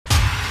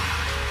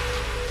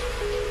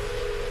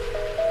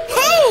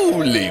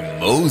Holy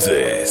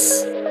MoZes.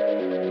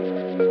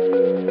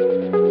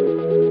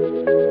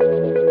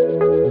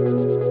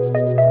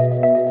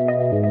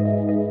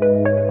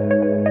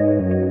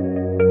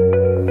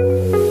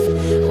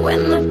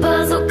 When the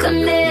puzzle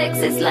connects,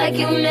 it's like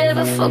you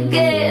never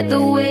forget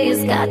the way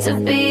it's got to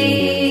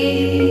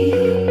be.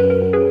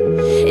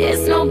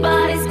 It's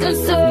nobody's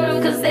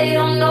concern, cause they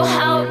don't know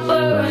how it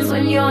burns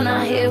when you're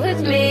not here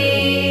with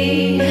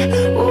me.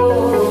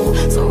 Oh,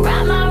 so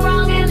write my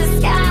wrong in the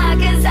sky,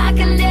 cause I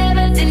can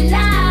never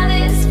deny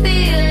this feeling.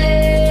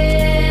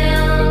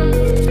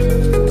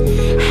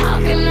 How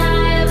can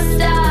I ever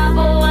stop?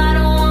 Oh, I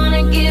don't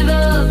wanna give up.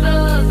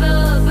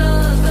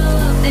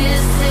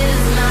 This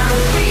is my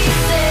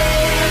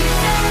reason.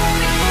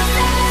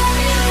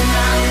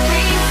 My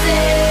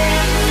reason.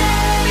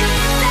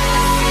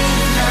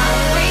 My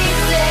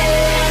reason.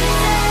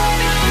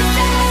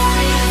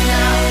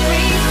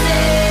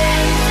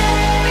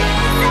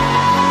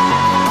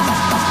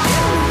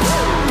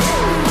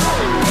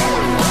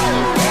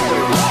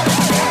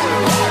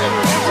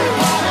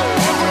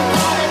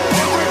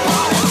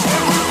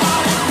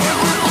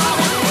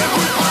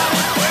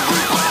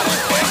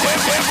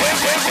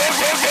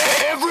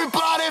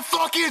 Everybody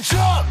fucking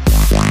jump!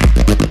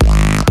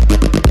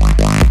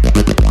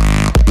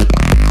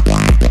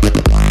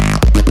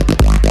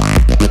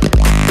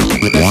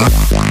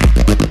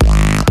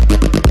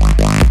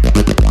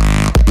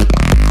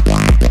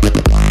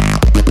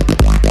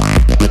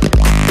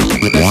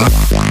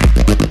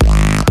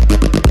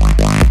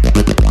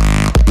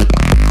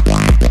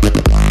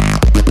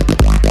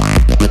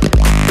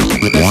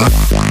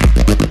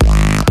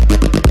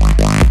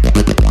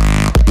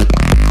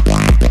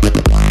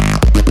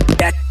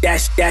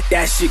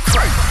 That shit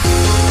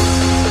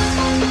crazy.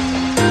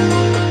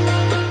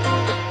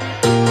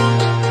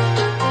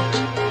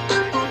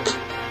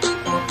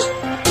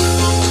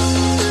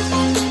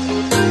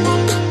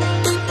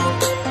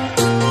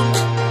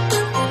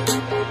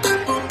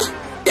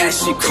 That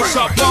shit crazy.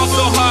 Sharp ball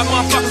so hard,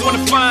 motherfuckers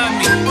wanna find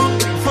me.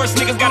 First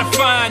niggas gotta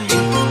find me.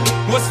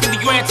 What's 50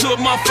 grand to a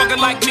motherfucker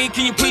like me?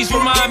 Can you please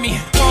remind me?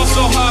 Ball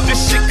so hard,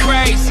 this shit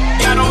crazy.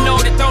 Y'all don't know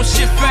that don't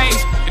shit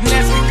phase. And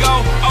as we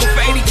go, 0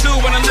 for 82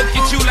 when I look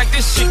at you like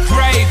this shit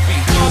gravy.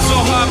 Ball so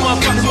hard,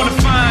 motherfuckers wanna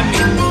find me.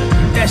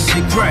 That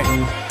shit crack.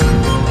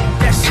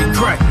 That shit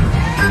crack.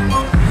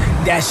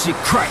 That shit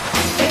crack.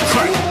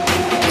 Crack.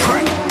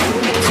 Crack.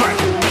 Crack.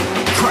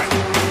 Crack.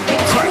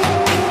 Crack.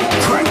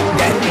 Crack.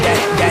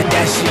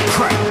 That shit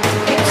crack.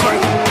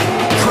 Crack.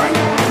 Crack.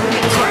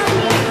 Crack.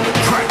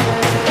 Crack.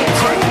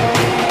 Crack. Crack.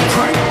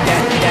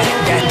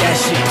 That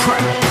shit crack.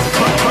 Crack.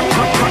 Crack.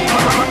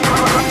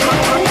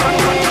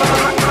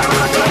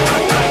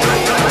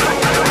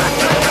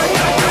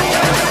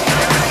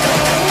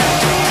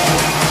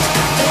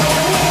 Crack. Crack.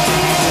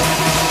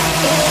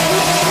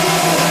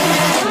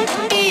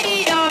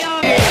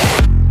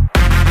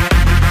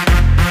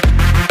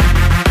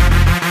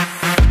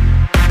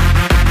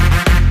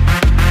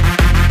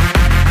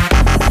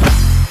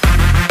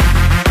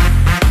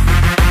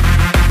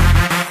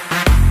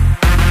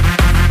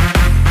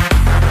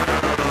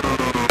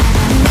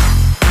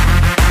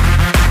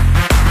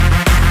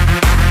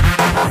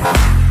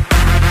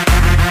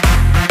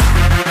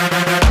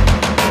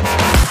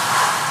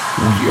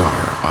 We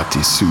are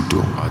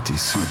Artisudo.